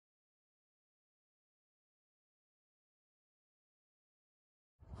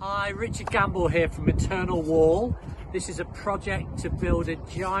Hi, Richard Gamble here from Eternal Wall. This is a project to build a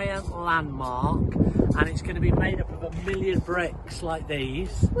giant landmark, and it's going to be made up of 1 million bricks like these.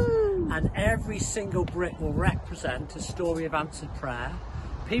 Woo. And every single brick will represent a story of answered prayer.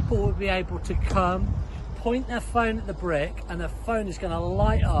 People will be able to come, point their phone at the brick, and their phone is going to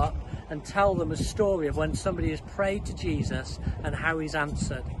light up and tell them a story of when somebody has prayed to Jesus and how he's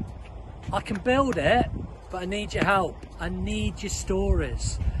answered. I can build it, but I need your help. I need your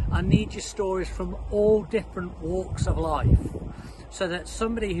stories. I need your stories from all different walks of life, so that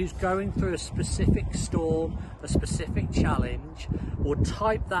somebody who's going through a specific storm, a specific challenge, will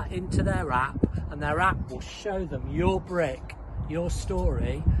type that into their app, and their app will show them your brick, your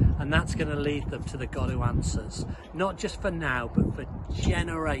story, and that's going to lead them to the God who answers, not just for now, but for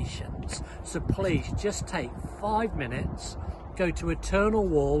generations. So please just take 5 minutes, go to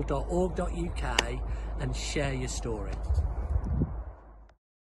eternalwall.org.uk and share your story.